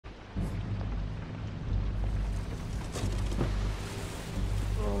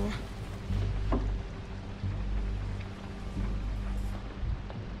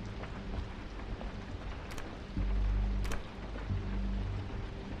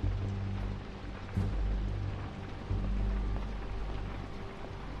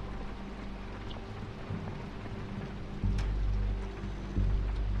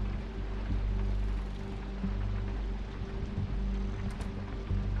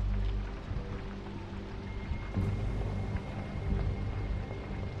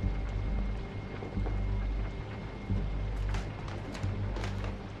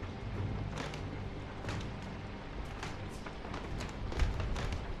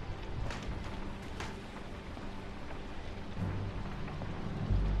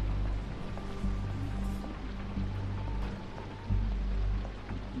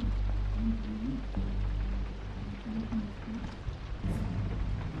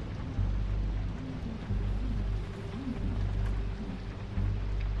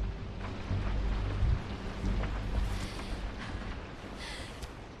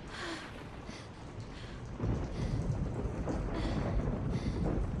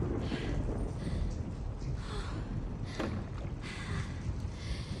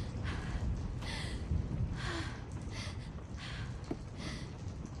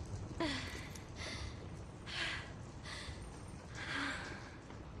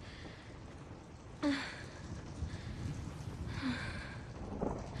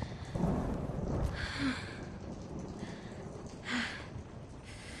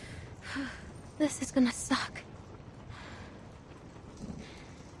This is gonna suck.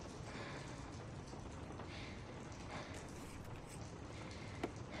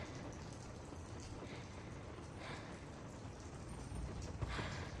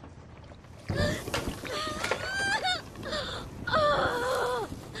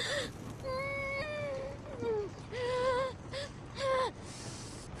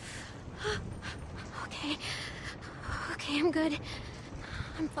 Okay. Okay, I'm good.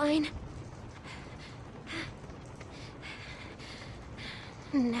 I'm fine.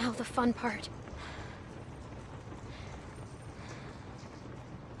 Now the fun part.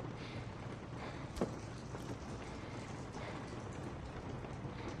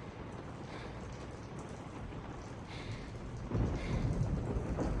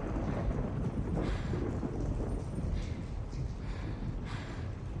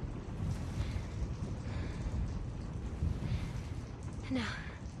 Now,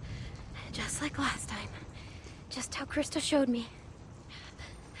 just like last time. Just how Krista showed me.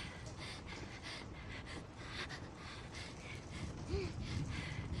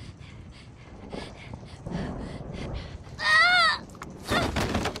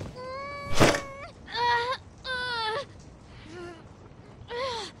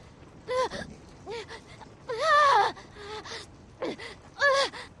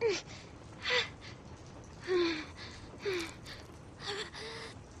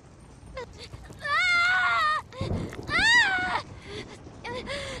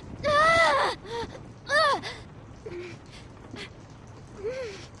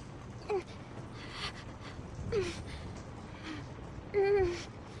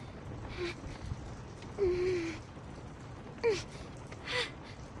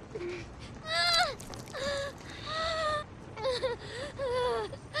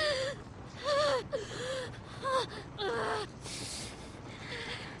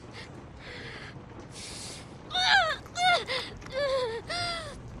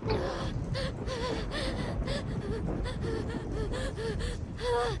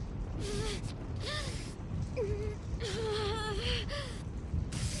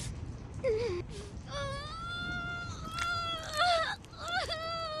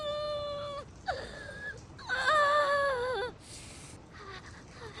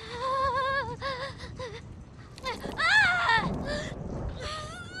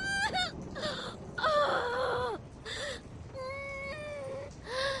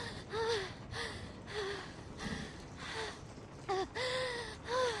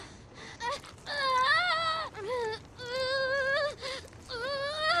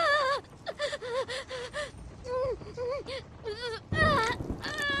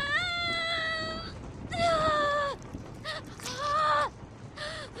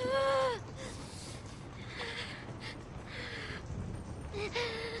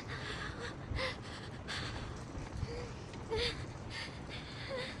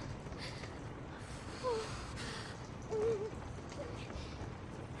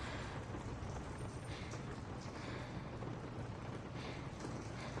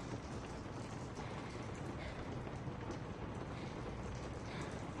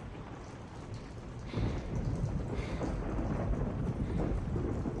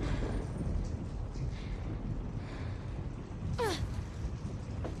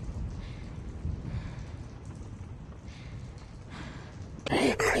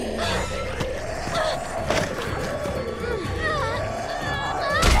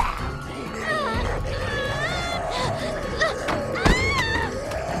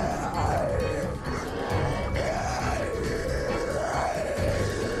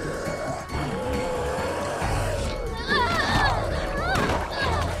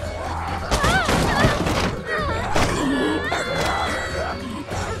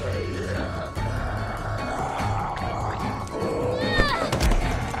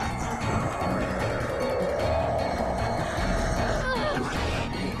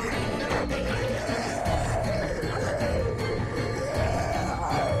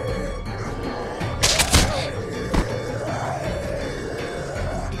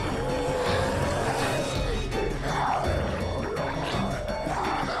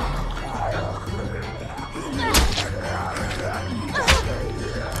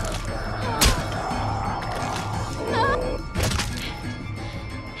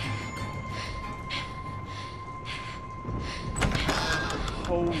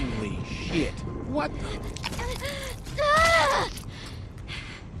 Holy shit. What the?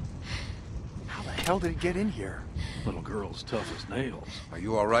 How the hell did it get in here? Little girl's tough as nails. Are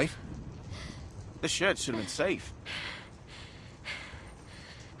you all right? This shed should have been safe.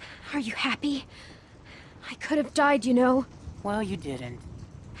 Are you happy? I could have died, you know. Well, you didn't.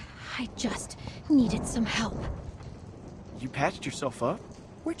 I just needed some help. You patched yourself up?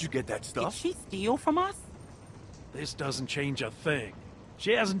 Where'd you get that Did stuff? she steal from us? This doesn't change a thing.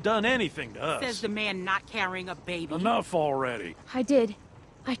 She hasn't done anything to us. Says the man not carrying a baby. Enough already. I did.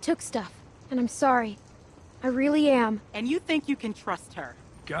 I took stuff, and I'm sorry. I really am. And you think you can trust her?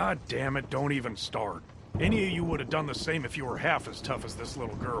 God damn it, don't even start. Any of you would have done the same if you were half as tough as this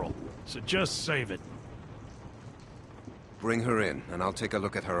little girl. So just save it. Bring her in, and I'll take a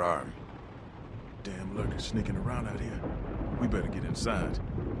look at her arm. Damn lurkers sneaking around out here. We better get inside.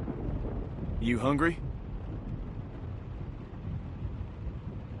 You hungry?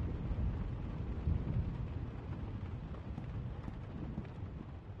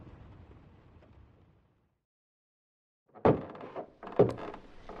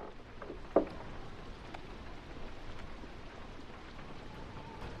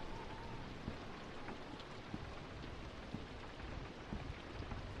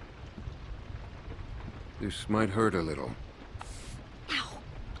 This might hurt a little. Ow.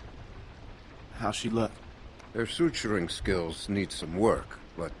 How's she look? Her suturing skills need some work,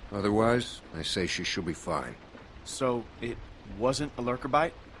 but otherwise, I say she should be fine. So, it wasn't a lurker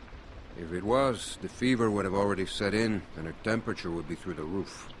bite? If it was, the fever would have already set in, and her temperature would be through the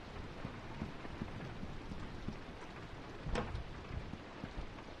roof.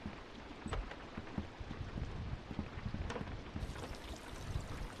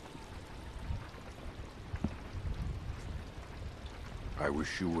 I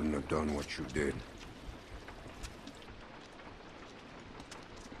wish you wouldn't have done what you did.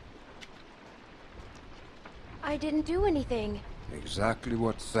 I didn't do anything. Exactly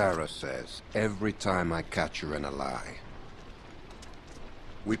what Sarah says, every time I catch her in a lie.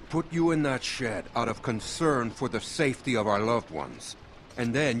 We put you in that shed out of concern for the safety of our loved ones.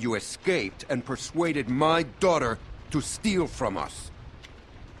 And then you escaped and persuaded my daughter to steal from us.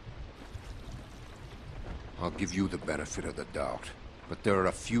 I'll give you the benefit of the doubt, but there are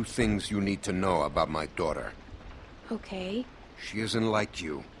a few things you need to know about my daughter. Okay. She isn't like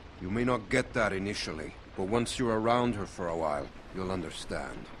you. You may not get that initially, but once you're around her for a while, you'll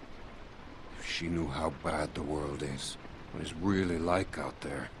understand. If she knew how bad the world is, what it's really like out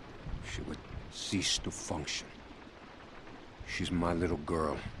there, she would cease to function. She's my little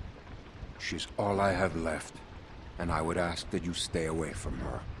girl. She's all I have left, and I would ask that you stay away from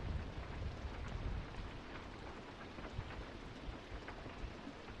her.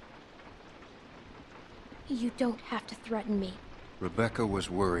 You don't have to threaten me. Rebecca was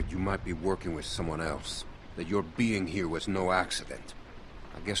worried you might be working with someone else, that your being here was no accident.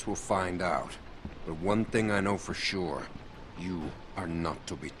 I guess we'll find out. But one thing I know for sure, you are not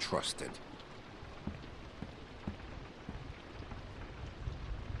to be trusted.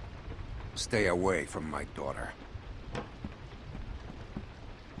 Stay away from my daughter.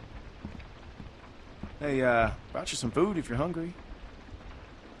 Hey, brought you some food if you're hungry.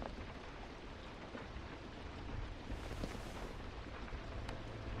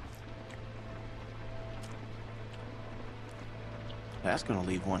 That's gonna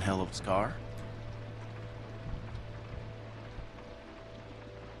leave one hell of a scar.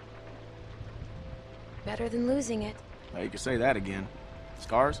 Better than losing it. Well, you could say that again.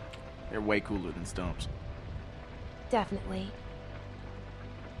 Scars? They're way cooler than stumps. Definitely.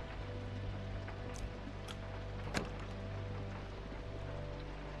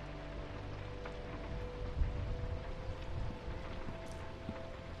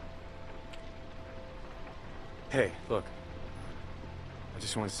 Hey, look. I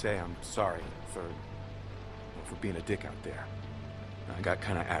just want to say I'm sorry for being a dick out there. I got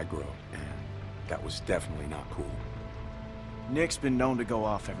kind of aggro, and that was definitely not cool. Nick's been known to go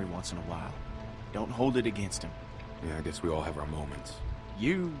off every once in a while. Don't hold it against him. Yeah, I guess we all have our moments.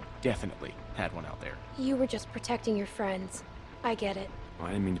 You definitely had one out there. You were just protecting your friends. I get it. Well,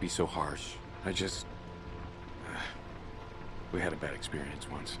 I didn't mean to be so harsh. I just... we had a bad experience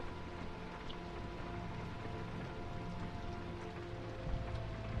once.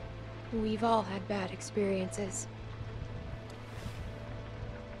 We've all had bad experiences.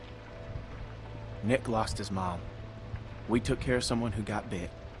 Nick lost his mom. We took care of someone who got bit.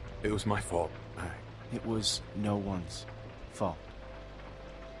 It was my fault. It was no one's fault.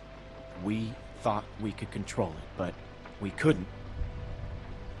 We thought we could control it, but we couldn't.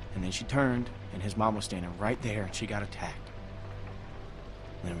 And then she turned, and his mom was standing right there, and she got attacked.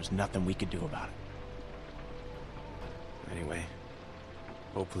 And there was nothing we could do about it. Anyway,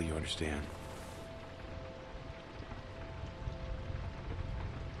 hopefully you understand.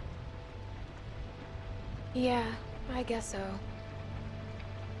 Yeah, I guess so.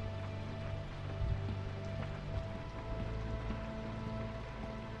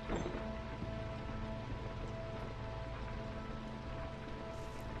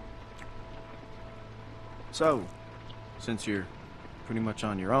 So, since you're pretty much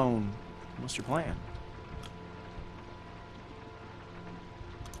on your own, what's your plan?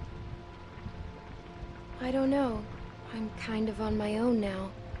 I don't know. I'm kind of on my own now.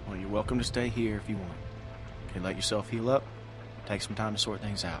 Well, you're welcome to stay here if you want. Okay, let yourself heal up. Take some time to sort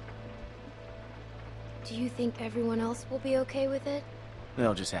things out. Do you think everyone else will be okay with it?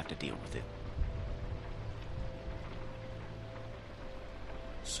 They'll just have to deal with it.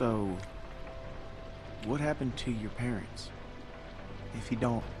 So, what happened to your parents? If you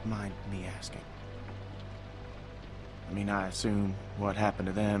don't mind me asking. I mean, I assume what happened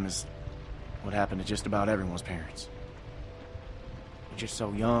to them is what happened to just about everyone's parents. You're just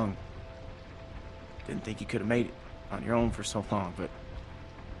so young. Didn't think you could have made it on your own for so long, but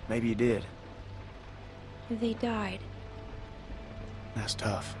maybe you did. They died. That's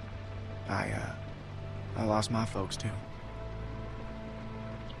tough. I lost my folks too.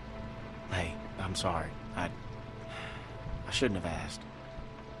 Hey, I'm sorry. I shouldn't have asked.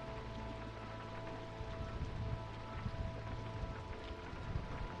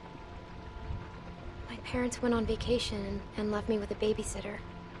 My parents went on vacation and left me with a babysitter.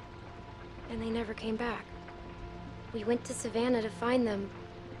 And they never came back. We went to Savannah to find them,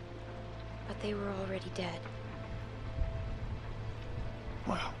 but they were already dead.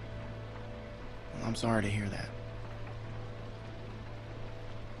 Wow. Well, I'm sorry to hear that.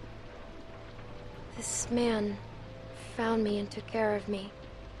 This man found me and took care of me.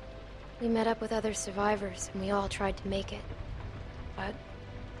 We met up with other survivors and we all tried to make it. But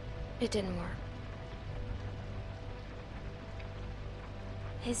it didn't work.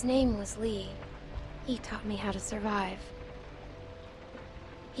 His name was Lee. He taught me how to survive.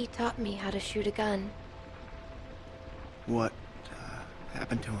 He taught me how to shoot a gun. What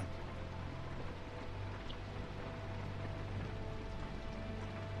happened to him?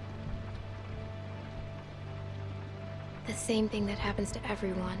 The same thing that happens to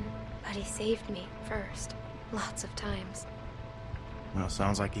everyone, but he saved me first, lots of times. Well,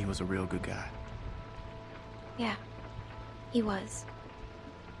 sounds like he was a real good guy. Yeah, he was.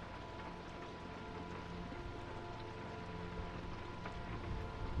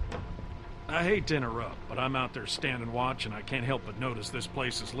 I hate to interrupt, but I'm out there standing watch and I can't help but notice this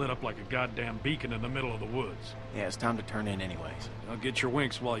place is lit up like a goddamn beacon in the middle of the woods. Yeah, it's time to turn in anyways. Now get your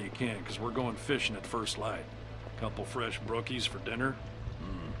winks while you can, because we're going fishing at first light. Couple fresh brookies for dinner?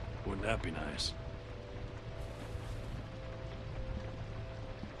 Wouldn't that be nice?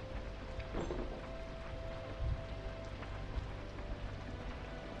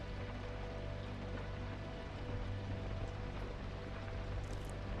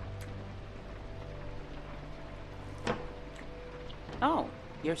 Oh,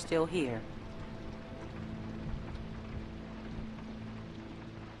 you're still here.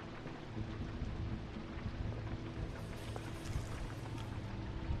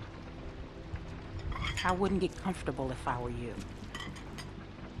 I wouldn't get comfortable if I were you.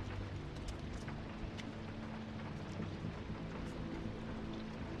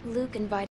 Luke invited